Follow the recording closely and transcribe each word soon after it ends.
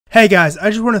Hey guys,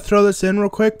 I just want to throw this in real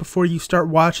quick before you start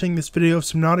watching this video of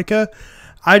Subnautica.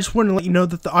 I just want to let you know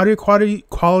that the audio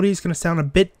quality is going to sound a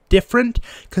bit different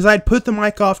because I'd put the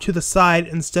mic off to the side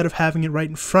instead of having it right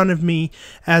in front of me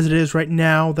as it is right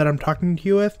now that I'm talking to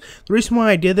you with. The reason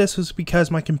why I did this was because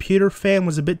my computer fan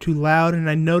was a bit too loud, and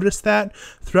I noticed that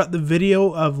throughout the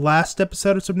video of last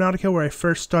episode of Subnautica where I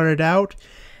first started out.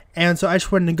 And so I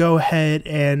just wanted to go ahead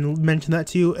and mention that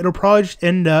to you. It'll probably just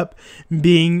end up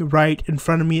being right in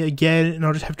front of me again, and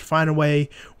I'll just have to find a way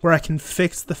where I can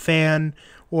fix the fan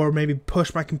or maybe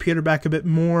push my computer back a bit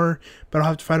more, but I'll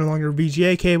have to find a longer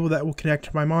VGA cable that will connect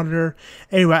to my monitor.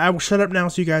 Anyway, I will shut up now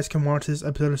so you guys can watch this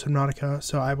episode of Subnautica,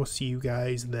 so I will see you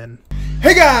guys then.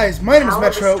 Hey guys, my name is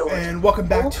Metro, and welcome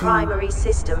back to Primary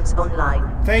Systems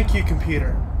Online. Thank you,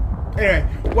 computer. Anyway,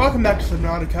 welcome back to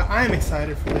Subnautica. I am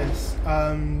excited for this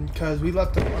because we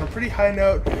left on a pretty high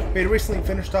note. We had recently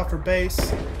finished off our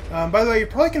base. By the way, you're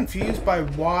probably confused by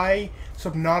why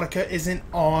Subnautica isn't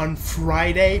on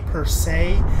Friday per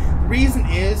se. The reason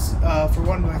is, for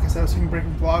one, like I said, I was taking a break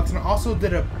from vlogs, and I also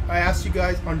I asked you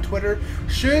guys on Twitter,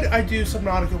 should I do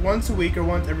Subnautica once a week or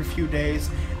once every few days?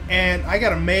 And I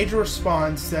got a major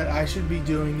response that I should be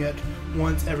doing it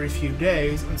once every few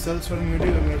days, and so that's what I'm going to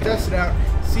do. I'm going to test it out,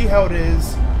 see how it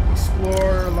is,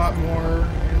 explore a lot more,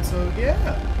 and so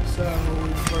yeah. So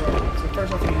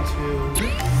first off, we need to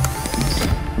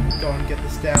go and get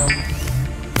this down.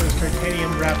 There's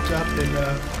titanium wrapped up in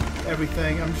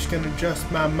everything. I'm just going to adjust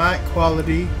my mic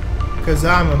quality because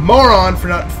I'm a moron for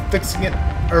not fixing it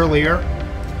earlier.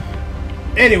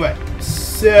 Anyway,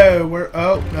 so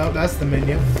oh no, that's the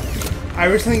menu. I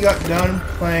recently got done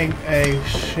playing a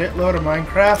shitload of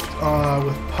Minecraft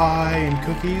with pie and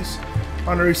cookies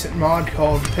on a recent mod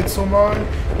called Pixelmon.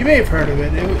 You may have heard of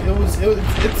it.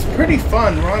 It's pretty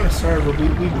fun. We're on a server.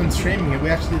 We've been streaming it. We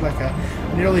actually did like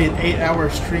nearly an 8-hour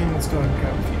stream. Let's go ahead and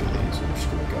grab a few of these. I'm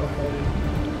just gonna go ahead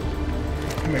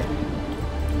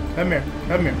and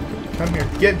come here.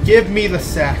 Give me the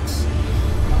sacks.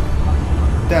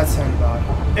 That sounded odd.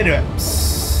 Anyway,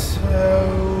 so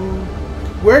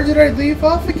where did I leave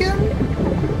off again?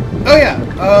 Oh yeah,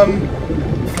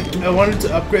 I wanted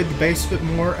to upgrade the base a bit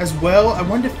more. As well, I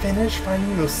wanted to finish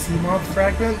finding those Seamoth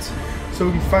fragments so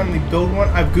we can finally build one.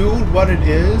 I've googled what it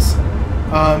is,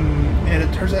 and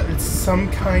it turns out it's some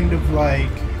kind of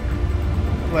like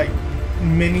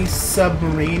mini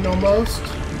submarine almost.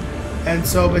 And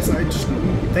so basically I just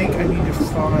think I need to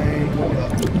find, hold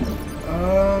up.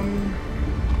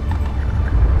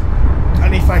 I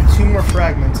need to find 2 more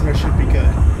fragments and it should be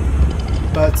good.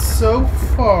 But so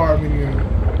far, I'm going to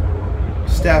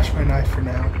stash my knife for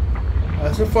now.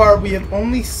 So far, we have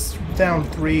only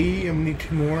found 3 and we need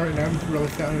 2 more, and I haven't really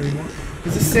found any more.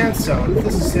 This is sandstone. If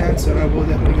this is sandstone, I will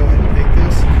definitely go ahead and take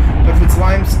this. But if it's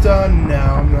limestone, no,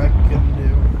 I'm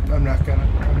not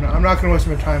gonna waste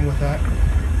my time with that.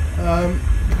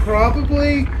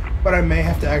 Probably what I may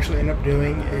have to actually end up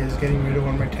doing is getting rid of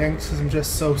one of my tanks because I'm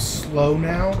just so slow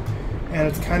now. And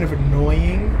it's kind of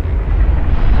annoying.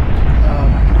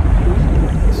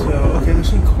 Okay, there's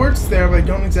some quartz there, but I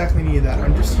don't exactly need that.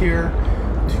 I'm just here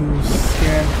to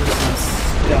scan for some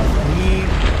stuff.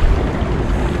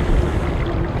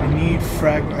 I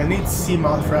need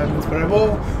Seamoth fragments, but I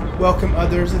will welcome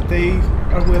others if they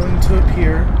are willing to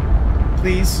appear.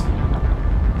 Please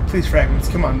fragments,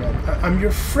 come on, man. I'm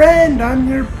your friend, I'm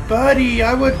your buddy.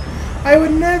 I would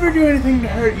never do anything to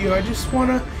hurt you. I just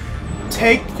wanna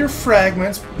take your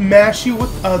fragments, mash you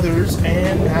with others,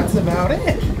 and that's about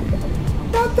it.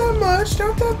 Not that much,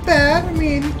 not that bad. I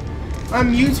mean,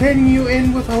 I'm mutating you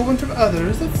in with a whole bunch of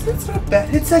others. That's not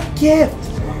bad. It's a gift.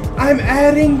 I'm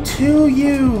adding to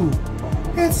you.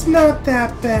 It's not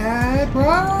that bad,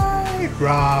 right?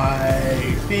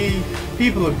 Right. The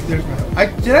people look. Did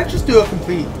I just do a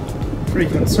complete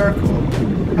freaking circle?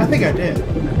 I think I did.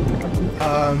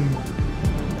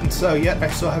 And so yet I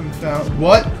still haven't found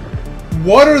what.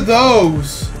 What are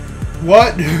those?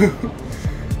 What?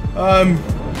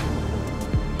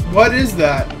 What is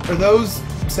that? Are those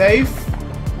safe?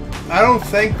 I don't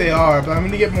think they are, but I'm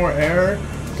gonna get more air.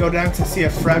 Go down to see a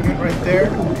fragment right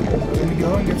there. I'm gonna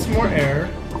go and get some more air.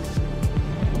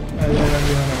 And then I'm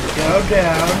gonna go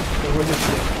down. Where's the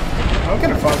ship? I'm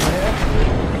gonna fall there.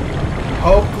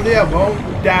 Hopefully I won't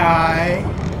die.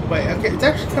 Wait, okay, it's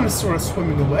actually kind of sort of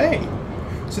swimming away.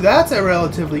 So that's a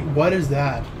relatively, what is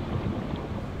that?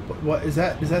 What is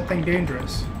that? Is that thing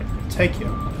dangerous? Take you.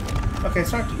 Okay,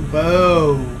 it's not.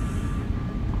 Whoa.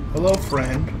 Hello,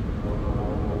 friend.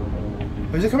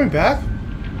 Is it coming back?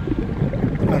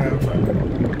 No, no,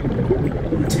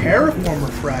 Terraformer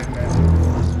fragment.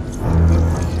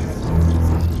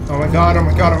 Oh my god, oh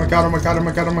my god, oh my god, oh my god, oh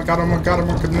my god, oh my god, oh my god, oh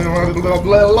my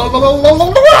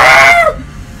god.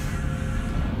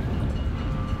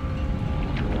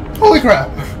 Holy crap.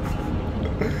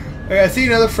 Okay, I see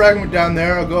another fragment down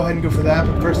there. I'll go ahead and go for that,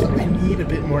 but first I need a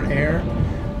bit more air.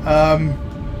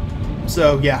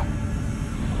 So yeah.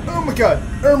 Oh my god.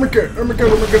 Oh my god. Oh my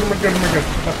god. Oh my god. Oh my god. Oh my god.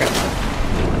 Okay.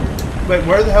 Wait,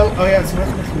 where the hell? Oh yeah, it's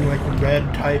looking like a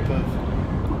red type of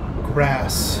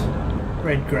grass.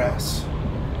 Red grass.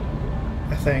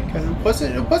 I think. Was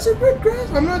it red grass?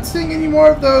 I'm not seeing any more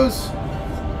of those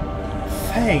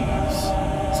things.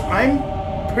 So I'm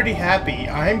pretty happy.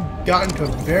 I've gotten to a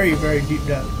very, very deep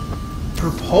depth.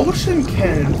 Propulsion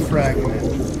cannon fragment.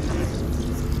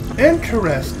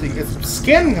 Interesting. It's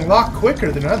scanning a lot quicker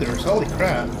than others. Holy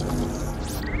crap.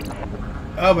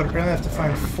 Oh, but apparently I have to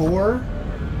find 4.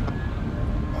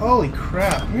 Holy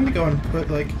crap. I'm gonna go and put,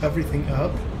 like, everything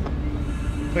up.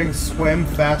 So I can swim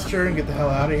faster and get the hell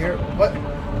out of here. What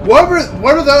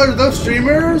are those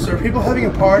streamers? Are people having a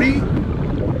party?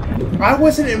 I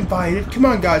wasn't invited. Come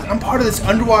on, guys. I'm part of this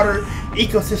underwater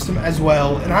ecosystem as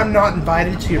well, and I'm not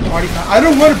invited to your party. I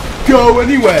don't want to go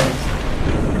anyway.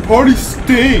 Your party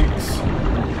stinks.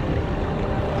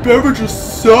 Beverages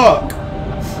suck.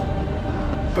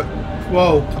 But,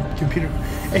 whoa, computer.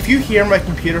 If you hear my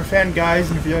computer fan, guys,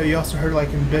 and if you also heard like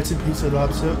in bits and pieces of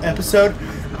the episode,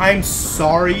 I'm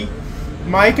sorry.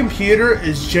 My computer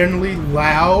is generally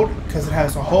loud because it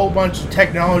has a whole bunch of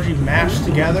technology mashed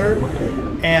together,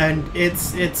 and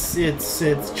it's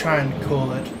trying to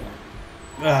cool it.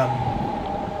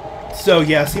 So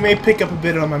yes, you may pick up a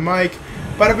bit on my mic,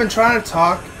 but I've been trying to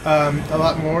talk a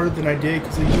lot more than I did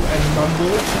because I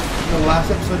mumble. The last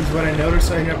episode is what I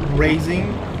noticed. I ended up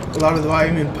raising a lot of the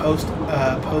volume in post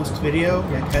video,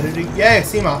 like editing. Yeah,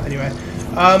 Seamoth anyway.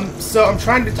 So I'm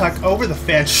trying to talk over the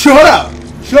fan. Shut up!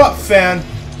 Shut up, fan!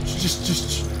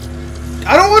 Just.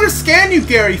 I don't want to scan you,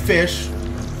 Gary Fish.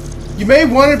 You may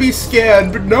want to be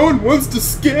scanned, but no one wants to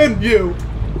scan you.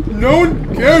 No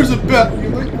one cares about you.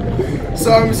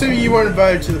 So I'm assuming you weren't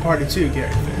invited to the party too,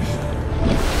 Gary Fish.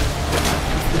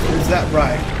 Is that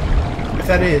right? If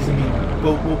that is, I mean,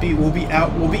 we'll be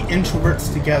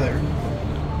introverts together.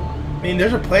 I mean,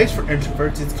 there's a place for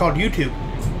introverts. It's called YouTube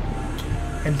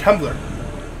and Tumblr.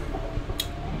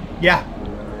 Yeah.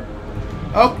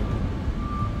 Oh,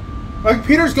 my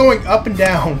computer's going up and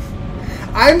down.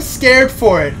 I'm scared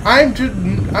for it. I'm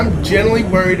genuinely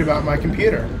worried about my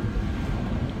computer.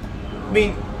 I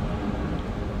mean,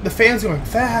 the fan's going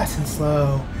fast and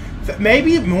slow.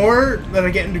 Maybe more that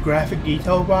I get into graphic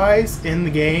detail wise in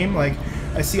the game. Like,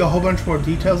 I see a whole bunch more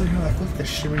details in here. Like, look at the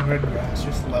shimmering red grass,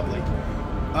 just lovely.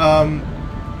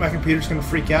 My computer's gonna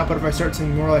freak out. But if I start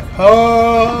seeing more like,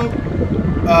 oh,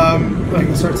 like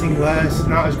I start seeing less,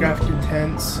 not as graphic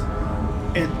intense,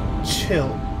 it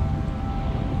chill.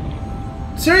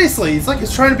 Seriously, it's like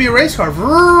it's trying to be a race car.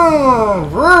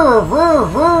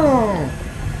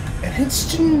 And it's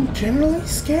generally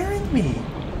scaring me.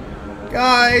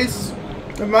 Guys,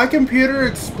 if my computer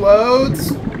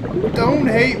explodes, don't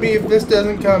hate me if this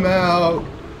doesn't come out.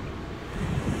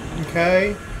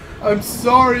 Okay? I'm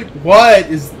sorry. What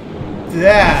is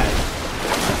that?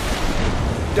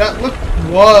 That look.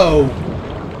 Whoa.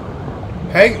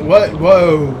 Hang. What?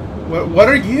 Whoa. What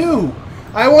are you?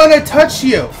 I want to touch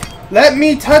you. Let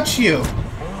me touch you.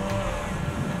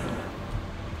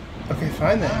 Okay,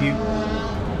 fine then. You.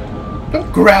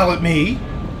 Don't growl at me.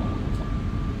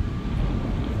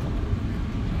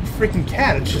 Freaking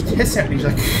cat. It's just hissing at me. He's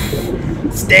like,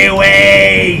 stay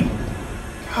away.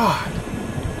 God.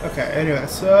 Okay, anyway,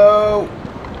 so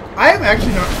I have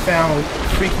actually not found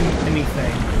freaking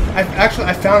anything. I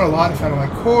found a lot. I found a lot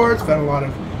of cords, found a lot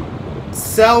of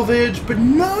salvage, but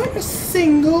not a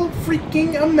single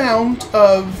freaking amount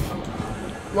of.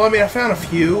 Well, I mean, I found a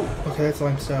few. Okay, that's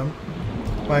limestone.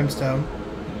 Limestone.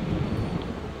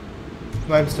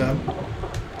 Limestone.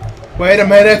 Wait a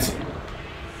minute.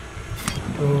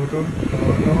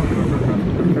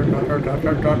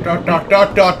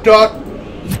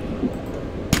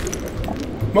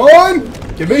 Come on!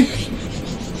 Give me!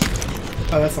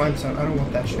 Oh, that's limestone. I don't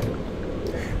want that shit.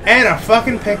 And I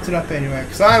fucking picked it up anyway,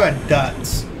 because I'm a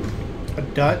dutz. A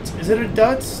dutz? Is it a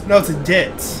dutz? No, it's a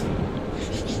ditz.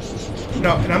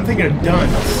 No, and I'm thinking of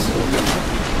dunce.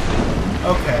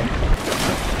 Okay.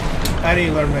 I need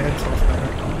to learn my insults better.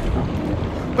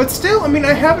 But still, I mean,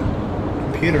 I have a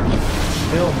computer.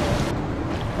 Chill,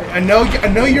 man. I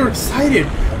know you're excited.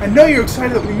 I know you're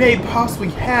excited that we may possibly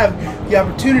have the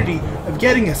opportunity of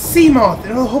getting a Seamoth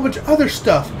and a whole bunch of other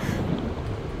stuff.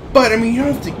 But, I mean, you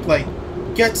don't have to, like,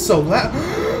 get so loud.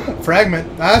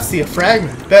 Fragment. I see a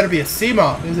fragment. Better be a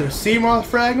Seamoth. Is it a Seamoth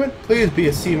fragment? Please be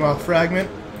a Seamoth fragment.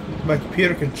 My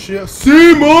computer can show.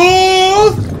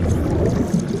 Seamoth!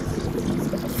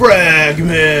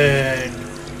 Fragment!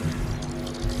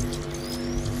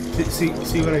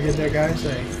 See what I did there, guys?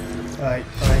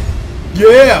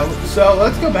 Yeah! So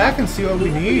let's go back and see what we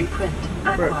need.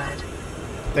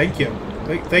 Thank you.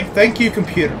 Thank you,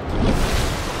 computer.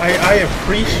 I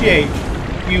appreciate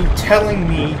you telling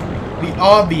me the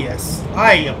obvious.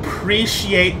 I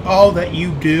appreciate all that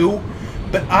you do,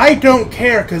 but I don't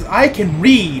care because I can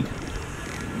read.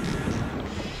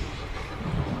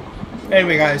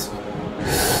 Anyway, guys.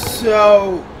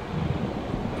 So,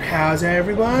 how's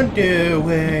everyone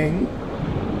doing?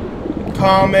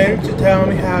 Comment to tell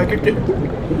me how you're doing.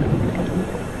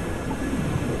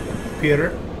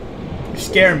 Computer, you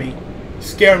scare me.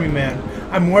 Scare me, man.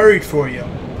 I'm worried for you.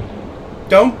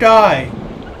 Don't die.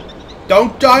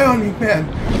 Don't die on me, man.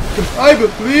 Because I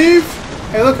believe...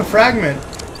 Hey, look, a fragment.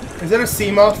 Is that a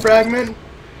Seamoth fragment?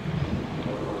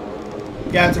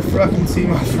 Yeah, it's a fucking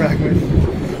Seamoth fragment.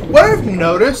 What I've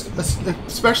noticed,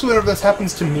 especially whenever this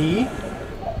happens to me,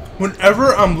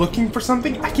 whenever I'm looking for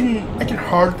something, I can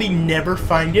hardly never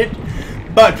find it.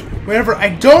 But whenever I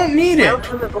don't need it,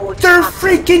 they're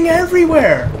freaking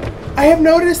everywhere. I have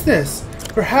noticed this.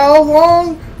 For how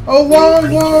long? A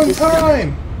long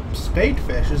time.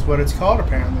 Spadefish is what it's called,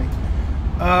 apparently.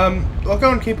 We'll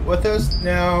go and keep it with us.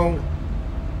 Now...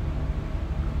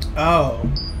 Oh.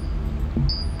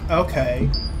 Okay.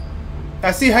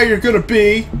 I see how you're gonna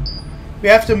be. We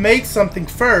have to make something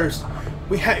first.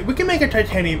 We can make a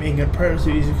titanium ingot.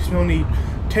 We'll need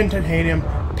 10 titanium.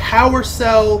 Power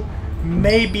cell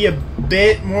may be a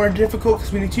bit more difficult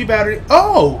because we need 2 batteries.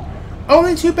 Oh!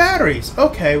 Only 2 batteries.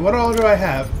 Okay, what all do I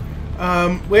have?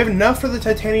 We have enough for the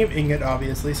titanium ingot,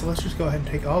 obviously, so let's just go ahead and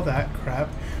take all that crap.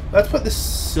 Let's put the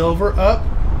silver up.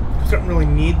 We don't really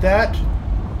need that.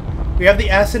 We have the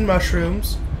acid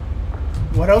mushrooms.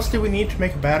 What else do we need to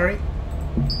make a battery?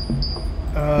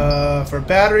 For a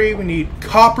battery, we need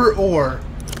copper ore.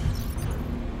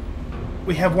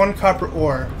 We have 1 copper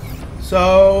ore.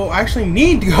 So, I actually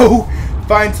need to go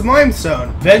find some limestone.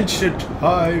 Adventure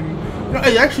time. You know,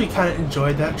 I actually kind of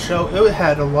enjoyed that show. It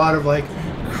had a lot of, like,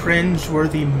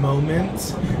 cringe-worthy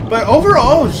moments. But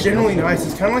overall, it was generally nice.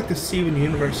 It's kind of like the Steven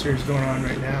Universe series going on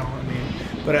right now. I mean,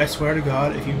 but I swear to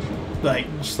God, if you, like,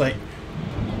 just, like,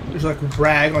 there's, like,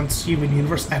 rag on Steven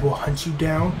Universe, I will hunt you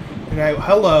down. And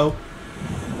hello.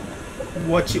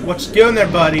 What you doing there,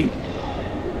 buddy?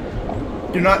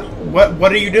 Do not,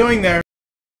 what are you doing there?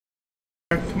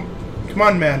 Come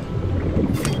on, man.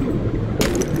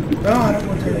 No, I don't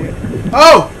want to do it.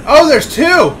 Oh, there's 2!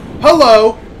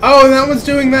 Hello! Oh, and that one's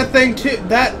doing that thing too.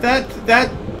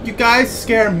 That, you guys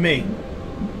scare me.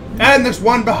 And there's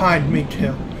 1 behind me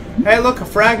too. Hey, look, a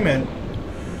fragment.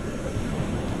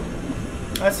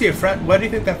 I see a what do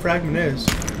you think that fragment is?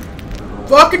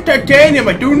 Fucking titanium,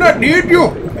 I do not need you!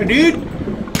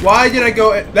 Why did I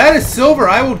go... That is silver,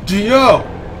 I will... Yo!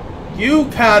 You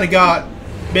kinda got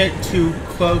a bit too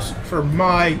close for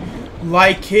my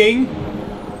liking.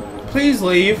 Please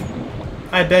leave.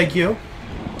 I beg you.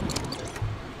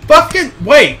 Fucking...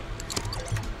 Wait!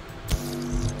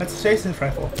 That's a stasis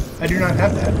rifle. I do not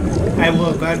have that. I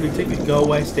will gladly take it. Go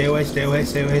away, stay away, stay away,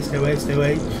 stay away, stay away, stay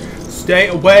away. Stay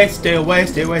away, stay away,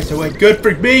 stay away, stay away. Good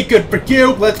for me, good for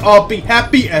you. Let's all be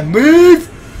happy and leave.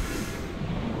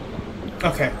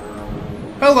 Okay.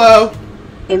 Hello.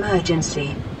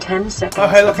 Emergency. 10 seconds. Oh,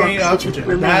 hey, look, I need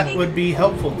oxygen. That would be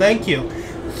helpful. Thank you.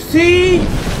 See,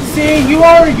 you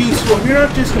are useful. You're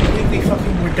not just completely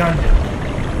fucking redundant.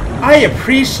 I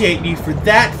appreciate you for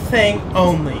that thing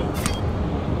only.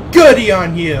 Goody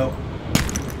on you.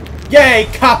 Yay,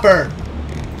 copper.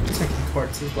 Taking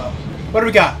quartz as well. What do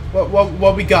we got?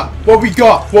 What we got? What we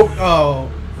got?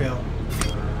 Oh, Bill.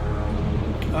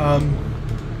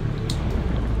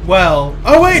 Well.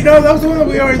 Oh wait, no, that was the one that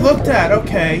we already looked at.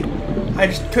 Okay. I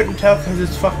just couldn't tell because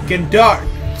it's fucking dark.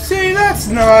 See, that's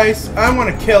nice. I want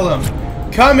to kill him.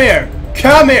 Come here.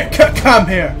 Come here. Come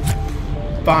here.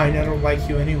 Fine, I don't like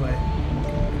you anyway.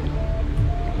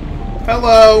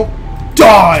 Hello.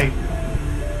 Die.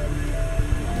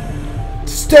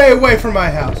 Stay away from my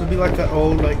house. It'd be like that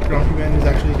old, like, grumpy man who's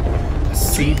actually a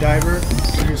sea diver.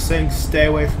 They're just saying, stay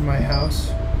away from my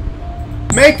house.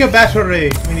 Make a battery!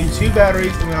 We need 2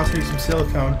 batteries, and we also need some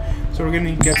silicone. So we're gonna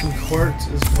need to get some quartz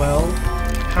as well.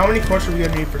 How many quartz are we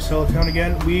gonna need for silicone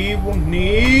again? We will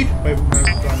need... Wait, we're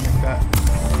gonna make that.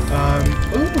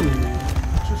 Ooh.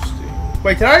 Interesting.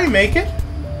 Wait, did I already make it?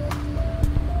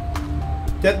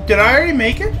 Did I already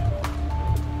make it?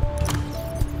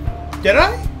 Did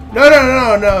I? No,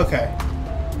 okay.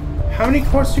 How many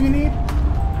quartz do we need?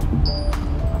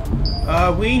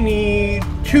 We need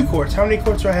 2 quartz. How many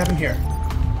quartz do I have in here?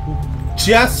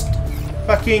 Just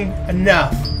fucking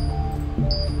enough.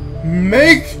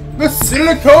 Make the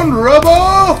silicone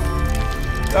rubber!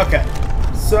 Okay.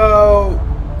 So...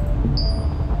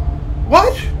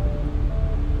 What?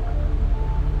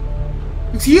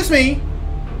 Excuse me?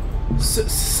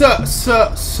 Sir.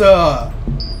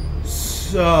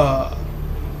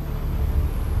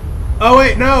 Oh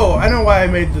wait, no. I know why I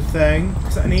made the thing.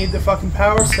 Because I need the fucking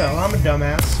power cell. I'm a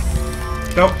dumbass.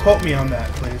 Don't quote me on that,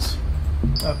 please.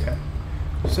 Okay.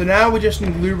 So now we just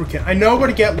need lubricant. I know where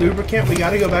to get lubricant. We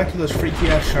gotta go back to those freaky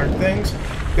ass shark things.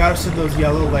 Gotta see those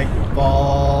yellow like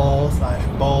ball/bowl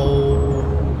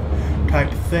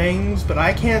type things. But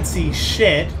I can't see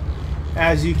shit,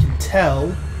 as you can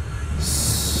tell.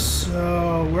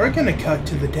 So we're gonna cut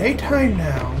to the daytime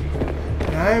now.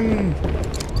 And I'm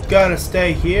gonna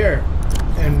stay here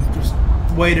and just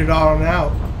wait it all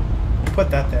out. Put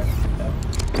that there.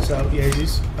 So,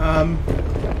 Yeezys.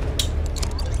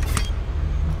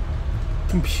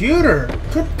 Computer!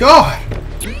 Good God!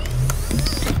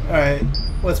 Alright,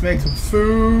 let's make some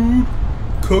food.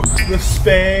 Cook the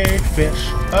spade fish.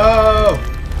 Oh!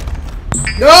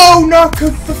 No! Not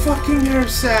cook the fucking air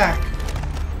sack!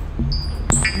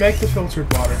 Make the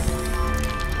filtered water.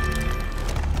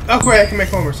 Oh, great, I can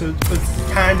make more, so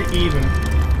it's kinda even.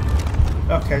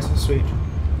 Okay, so sweet.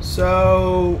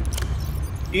 So...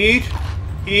 Eat,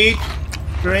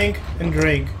 drink, and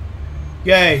drink.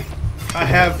 Yay. I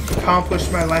have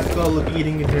accomplished my life goal of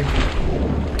eating and drinking.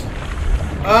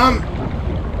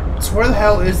 So where the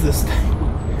hell is this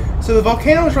thing? So the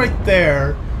volcano is right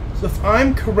there. So if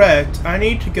I'm correct, I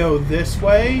need to go this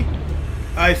way.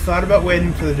 I thought about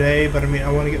waiting for the day, but I mean,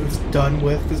 I want to get this done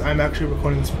with because I'm actually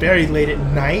recording this very late at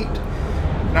night.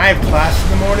 And I have class in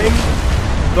the morning,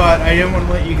 but I didn't want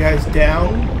to let you guys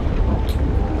down.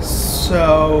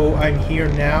 So I'm here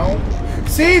now.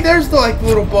 See, there's the like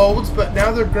little bulbs, but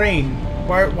now they're green.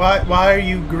 Why are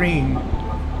you green?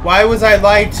 Why was I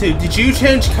lied to? Did you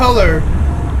change color?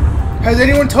 Has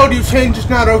anyone told you change is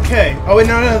not okay? Oh wait,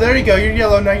 no, there you go. You're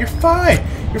yellow now. You're fine.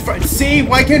 You're fine. See,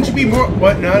 why can't you be more?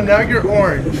 What? No, now you're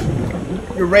orange.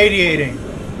 You're radiating.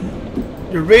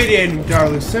 You're radiating,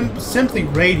 darling. Simply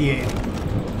radiating.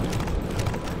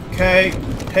 Okay,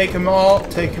 take them all.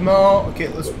 Take them all. Okay,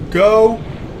 let's go.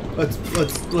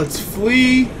 Let's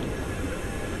flee.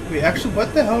 Wait, actually,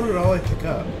 what the hell did all I pick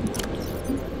up?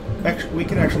 Actually, we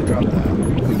can actually drop that.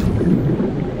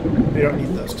 We don't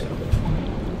need those two.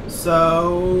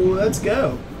 So, let's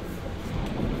go.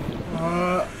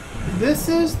 This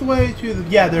is the way to the...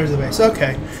 Yeah, there's the base.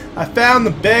 Okay. I found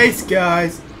the base,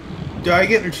 guys. Do I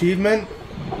get an achievement?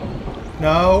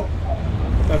 No?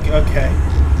 Okay.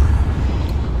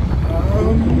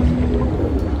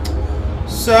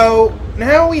 So,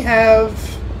 now we have...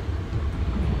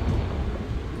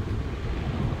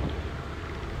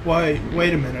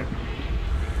 Wait a minute.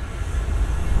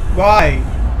 Why?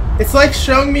 It's like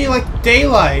showing me like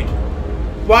daylight.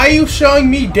 Why are you showing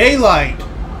me daylight?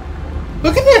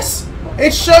 Look at this!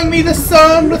 It's showing me the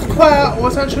sun with cloud. Well,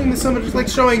 it's not showing the sun, but it's like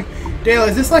showing daylight.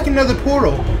 Is this like another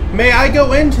portal? May I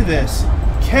go into this?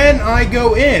 Can I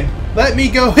go in? Let me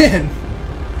go in.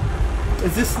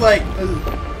 Is this like...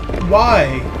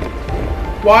 why?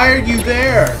 Why are you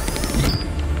there?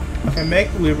 Okay,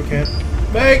 make the lubricant.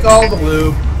 Make all the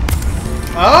lube.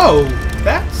 Oh,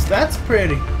 that's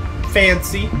pretty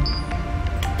fancy.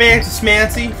 Fancy.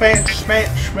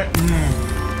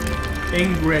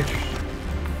 English.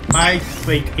 I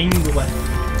speak English.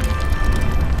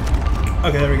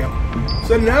 Okay, there we go.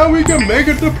 So now we can make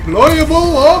a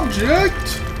deployable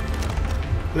object.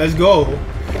 Let's go.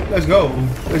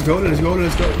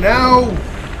 Now,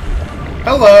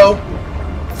 hello.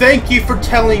 Thank you for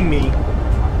telling me.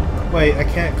 Wait, I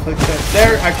can't click that.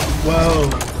 There, whoa.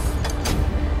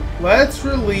 Let's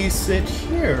release it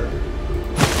here.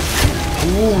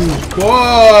 Ooh,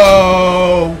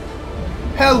 whoa.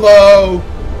 Hello.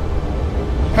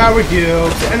 How are you?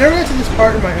 I never got to this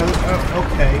part of my other...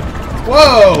 Oh, okay.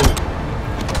 Whoa.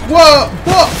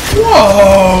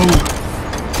 Whoa.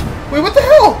 Wait, what the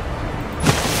hell?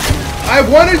 I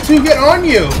wanted to get on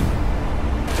you.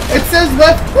 It says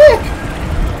left click.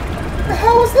 What the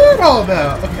hell was that all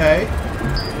about? Okay.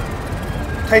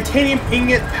 Titanium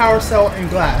ingot, power cell, and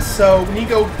glass. So we need to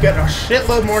go get a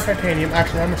shitload more titanium.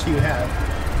 Actually, how much do you have?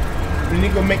 We need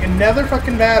to go make another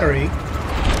fucking battery.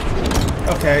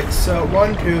 Okay, so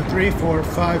 1, 2, 3, 4,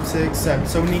 5, 6, 7.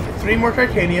 So we need 3 more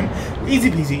titanium.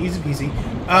 Easy peasy.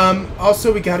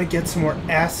 Also, we gotta get some more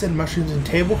acid, mushrooms, and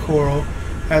table coral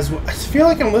as well. I feel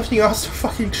like I'm lifting off some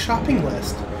fucking shopping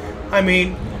list. I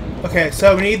mean, Okay,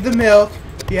 so we need the milk,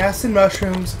 the acid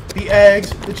mushrooms, the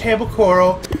eggs, the table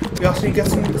coral. We also need to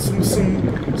get some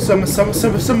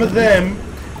of them.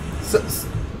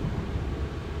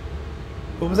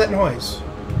 What was that noise?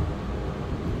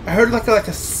 I heard like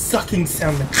a sucking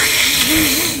sound.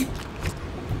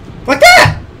 Like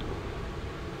that!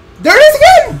 There it is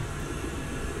again!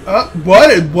 What?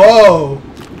 Whoa!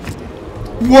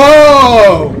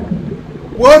 Whoa!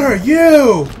 What are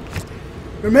you?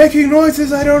 You're making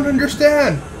noises I don't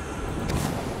understand.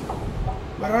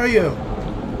 What are you?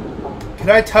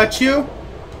 Can I touch you?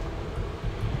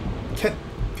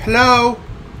 Hello?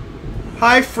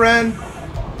 Hi, friend.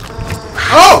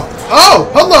 Oh!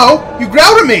 Oh! Hello! You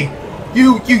growled at me!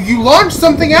 You launched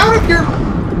something out of your...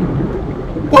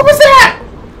 What was that?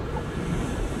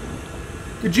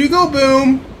 Did you go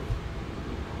boom?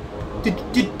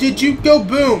 Did you go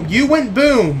boom? You went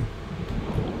boom.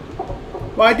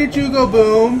 Why did you go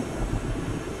boom?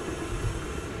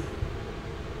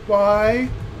 Why?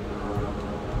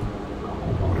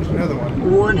 There's another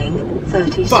one. Warning,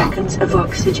 30 seconds of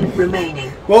oxygen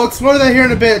remaining. We'll explore that here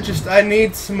in a bit, just I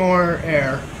need some more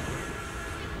air.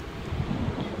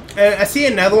 And I see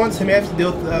another one, so I may have to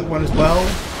deal with that one as well.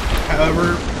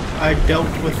 However, I dealt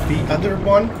with the other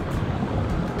one.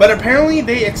 But apparently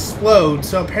they explode,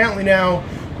 so apparently now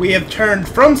we have turned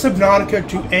from Subnautica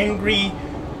to angry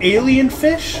alien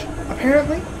fish,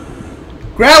 apparently.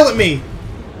 Growl at me!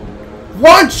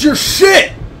 Launch your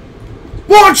shit!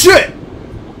 Launch it!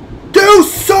 Do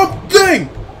something!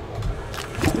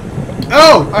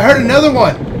 Oh, I heard another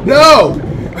one! No!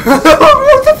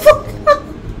 What the fuck?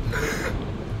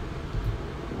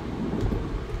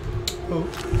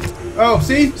 Oh,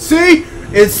 see? See?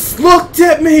 It's looked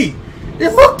at me!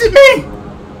 It looked at me!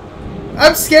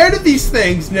 I'm scared of these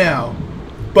things now.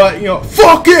 But, you know,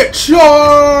 fuck it!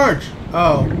 Charge!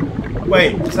 Oh.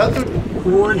 Wait, is that the...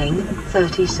 Warning,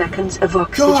 30 seconds of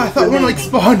oxygen God, I thought one like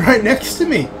spawned right next to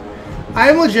me. I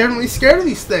am legitimately scared of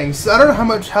these things. So I don't know how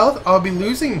much health I'll be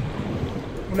losing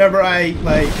whenever I,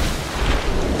 like,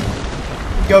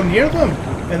 go near them.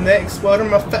 And they explode in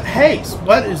my face. Hey,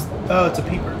 what is... Oh, it's a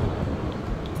peeper.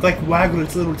 It's like waggling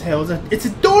its little tail. It's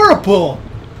adorable!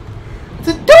 It's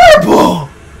adorable!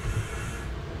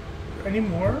 Any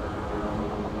more?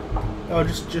 Oh,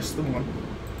 just the one.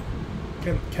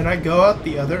 Can I go out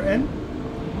the other end?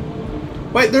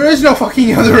 Wait, there is no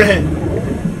fucking other end!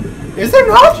 Is there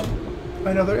not?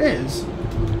 I know there is.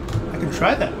 I can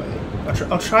try that way.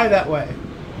 I'll try that way.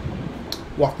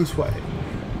 Walk this way.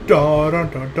 Da da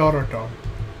da da da da.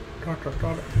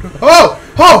 Oh!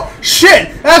 Oh!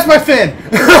 Shit! That's my fin!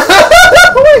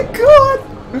 Oh my god!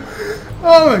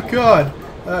 Oh my god.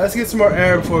 Let's get some more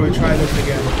air before we try this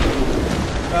again.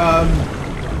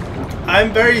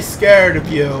 I'm very scared of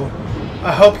you.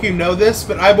 I hope you know this,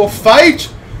 but I will fight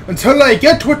until I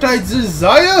get what I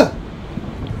desire.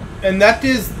 And that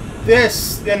is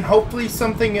this, and hopefully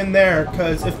something in there,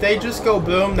 because if they just go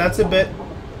boom, that's a bit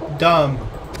dumb.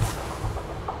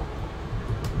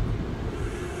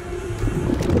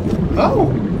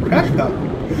 Oh, crash cup.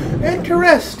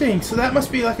 Interesting. So that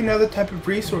must be like another type of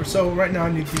resource. So right now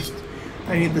I need these.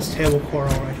 I need this table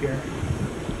coral right here.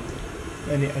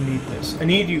 I need this. I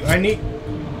need you. I need.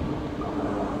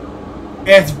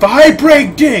 It's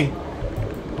vibrating.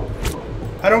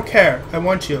 I don't care. I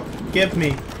want you. Give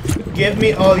me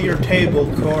all your table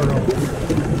coral.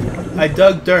 I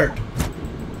dug dirt.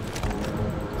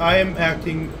 I am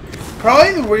acting.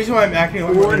 Probably the reason why I'm acting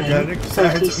like more energetic.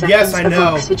 Yes, I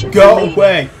know. Go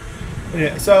away.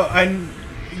 Yeah, so I'm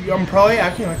probably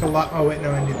acting like a lot. Oh wait,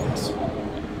 no, I need this.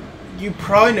 You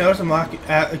probably notice I'm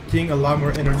acting a lot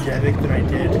more energetic than I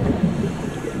did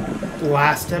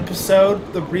last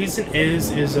episode. The reason is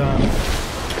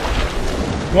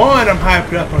one, I'm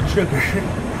hyped up on sugar.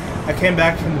 I came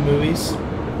back from the movies,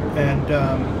 and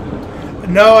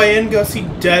no, I didn't go see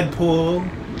Deadpool.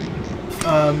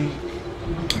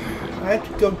 I had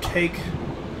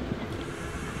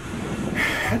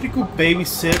to go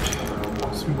babysit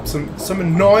some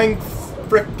annoying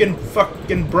frickin'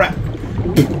 fucking brat.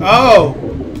 Oh,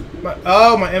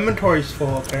 my inventory's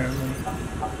full apparently.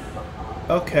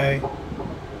 Okay.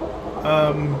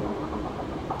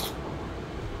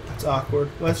 That's awkward.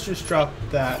 Let's just drop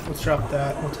that. Let's drop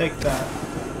that. We'll take that.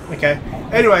 Okay.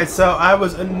 Anyway, so I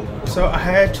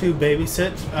had to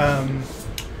babysit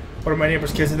one of my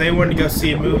neighbor's kids, and they wanted to go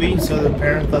see a movie, so the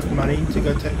parents left money to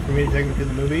go for me to take them to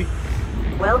the movie.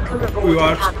 Welcome aboard. We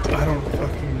watched. I don't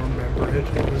fucking remember it.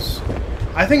 It was.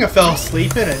 I think I fell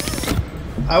asleep in it.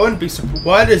 I wouldn't be surprised.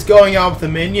 What is going on with the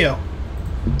menu?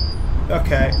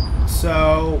 Okay,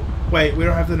 so wait, we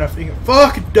don't have enough.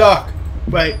 Fuck duck.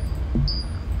 Wait,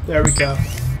 there we go.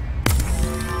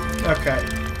 Okay.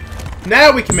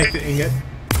 Now we can make the ingot.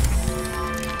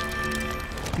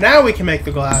 Now we can make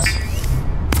the glass.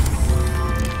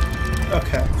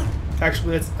 Okay.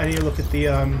 Actually, I need to look at the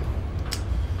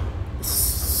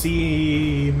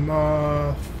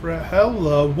Seamoth.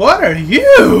 Hello. What are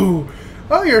you?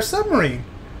 Oh, you're a submarine.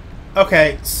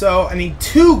 Okay, so I need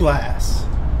 2 glass.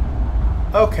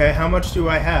 Okay, how much do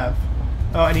I have?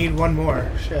 Oh, I need 1 more.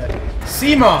 Shit.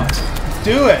 Seamoth! Let's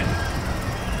do it!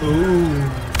 Ooh.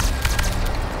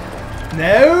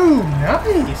 No!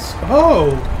 Nice!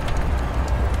 Oh!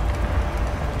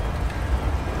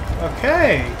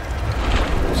 Okay.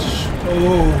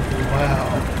 Oh, wow.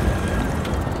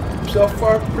 So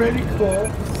far, pretty cool.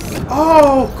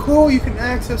 Oh, cool! You can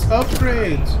access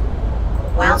upgrades.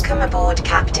 Welcome aboard,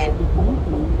 Captain.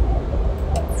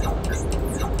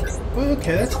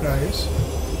 Okay, that's nice.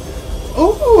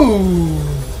 Ooh!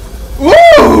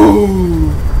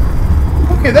 Ooh!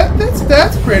 Okay,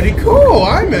 that's pretty cool.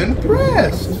 I'm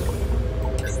impressed.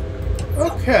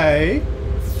 Okay,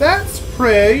 that's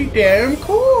pretty damn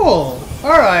cool.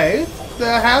 All right,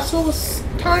 the hassle was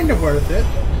kind of worth it.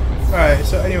 All right,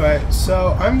 so anyway,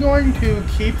 so I'm going to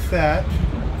keep that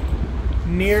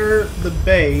near the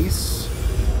base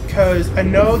because I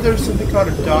know there's something called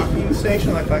a docking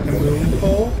station, like a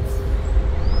MoonPool,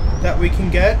 that we can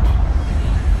get.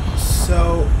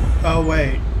 So, oh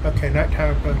wait, okay,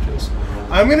 nighttime approaches.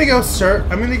 I'm gonna go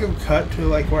cut to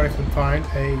like where I can find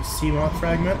a Seamoth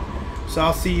fragment. So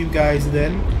I'll see you guys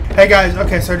then. Hey guys,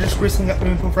 okay, so I just recently got the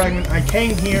MoonPool fragment. I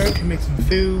came here to make some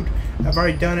food. I've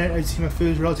already done it. I see my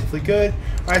food is relatively good.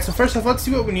 Alright, so first off, let's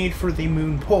see what we need for the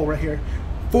MoonPool right here.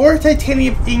 4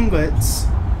 titanium ingots,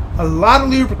 a lot of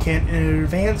lubricant, and an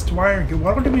advanced wiring kit.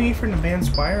 What do we need for an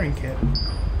advanced wiring kit?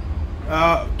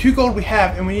 2 gold we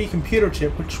have, and we need a computer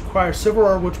chip, which requires silver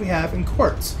ore, which we have, and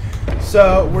quartz.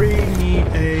 So we need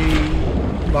a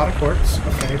lot of quartz.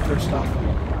 Okay, first off.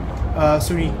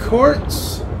 So we need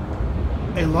quartz,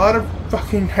 a lot of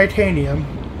fucking titanium.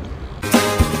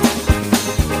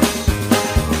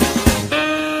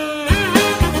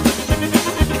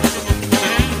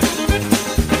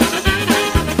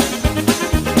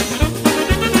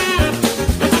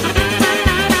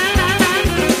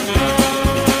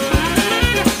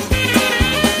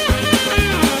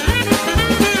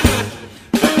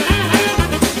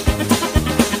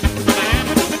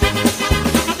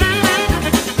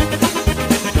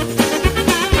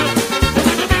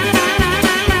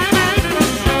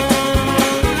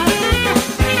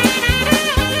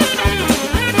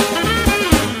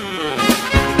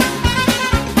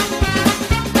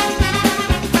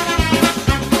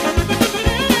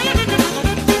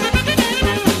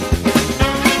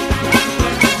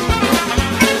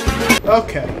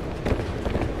 Okay.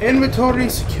 Inventory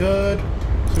secured.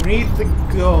 So we need the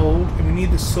gold and we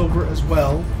need the silver as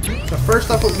well. So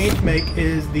first off, what we need to make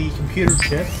is the computer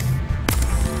chip.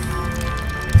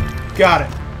 Got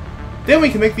it. Then we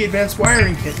can make the advanced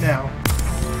wiring kit now.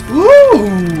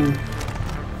 Woo!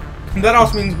 And that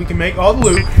also means we can make all the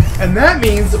loot, and that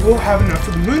means that we'll have enough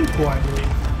for the MoonPool, I believe.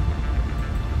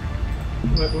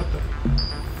 Wait, what the?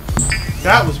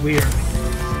 That was weird.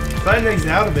 I didn't exit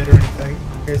out of it or anything.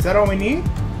 Okay, is that all we need?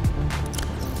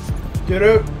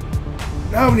 No,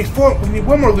 we need 4. We need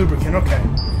 1 more lubricant. Okay,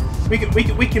 we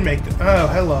can make the. Oh,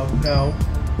 hello. No,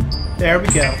 there we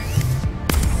go.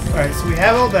 All right, so we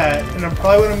have all that, and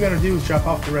probably what I'm gonna do is drop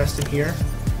off the rest in here.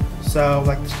 So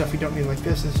like the stuff we don't need, like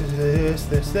this.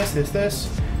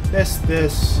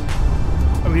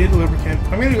 Oh, we need the lubricant.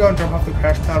 I'm gonna go and drop off the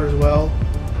crash powder as well.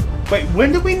 Wait,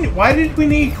 why did we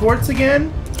need quartz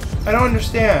again? I don't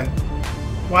understand.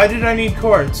 Why did I need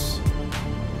quartz?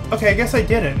 Okay, I guess I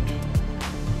didn't.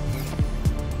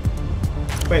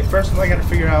 Wait, first I gotta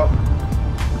figure out...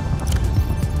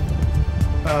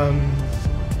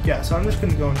 yeah, so I'm just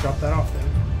gonna go and drop that off then.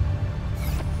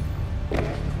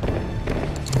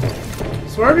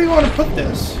 So where do you want to put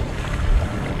this?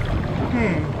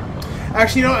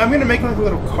 Actually, you know what? I'm gonna make like a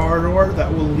little corridor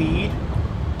that will lead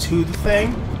to the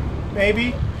thing,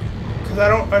 maybe. Because I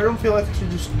don't feel like I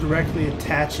should just directly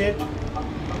attach it. I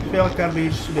feel like that'd be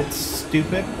just a bit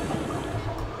stupid.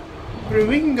 I mean,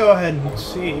 we can go ahead and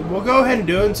see. We'll go ahead and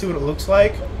do it and see what it looks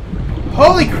like.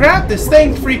 Holy crap, this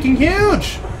thing's freaking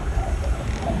huge!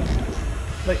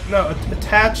 Like, no,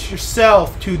 attach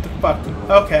yourself to the fucking...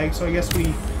 Okay, so I guess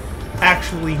we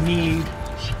actually need...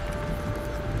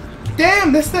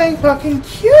 Damn, this thing's fucking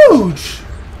huge!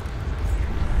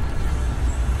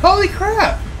 Holy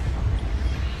crap!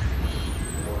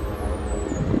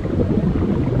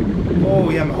 Oh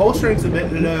yeah, my hull strength's a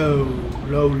bit low.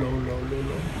 Low.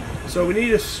 So we need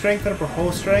to strengthen up our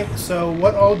hull strength. So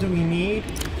what all do we need?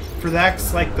 For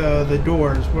that's like the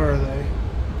doors. Where are they?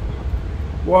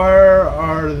 Where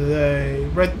are they?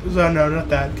 Right? No, not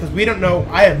that. Because we don't know.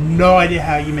 I have no idea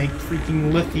how you make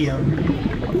freaking lithium.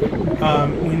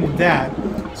 We need that.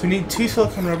 So we need 2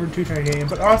 silicon rubber and 2 titanium.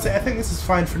 But honestly, I think this is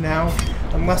fine for now,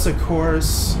 unless of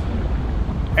course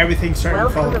everything's starting to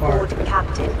fall apart.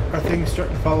 Captain. Are things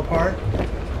starting to fall apart?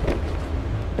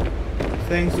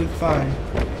 Things look fine.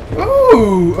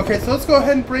 Ooh! Okay, so let's go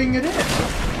ahead and bring it in.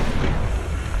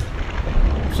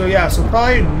 So yeah, so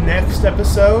probably next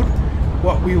episode,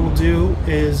 what we will do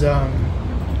is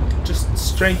just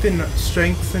strengthen up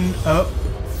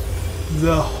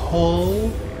the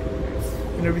hull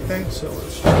and everything. So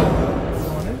let's put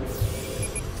on it.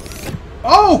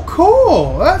 Oh,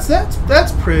 cool!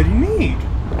 That's pretty neat.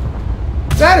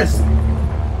 That is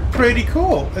pretty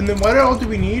cool. And then what all do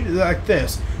we need? Like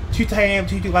this. 2 titanium,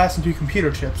 2 glass, and 2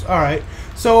 computer chips. Alright.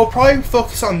 So we'll probably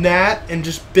focus on that and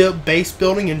just build base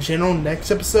building in general next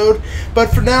episode.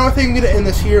 But for now, I think I'm going to end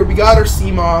this here. We got our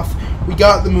Seamoth. We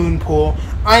got the MoonPool.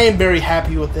 I am very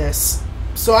happy with this.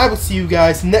 So I will see you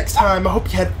guys next time. I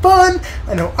hope you had fun.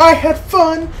 I know I had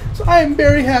fun. So I am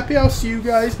very happy. I'll see you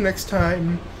guys next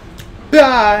time.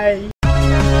 Bye.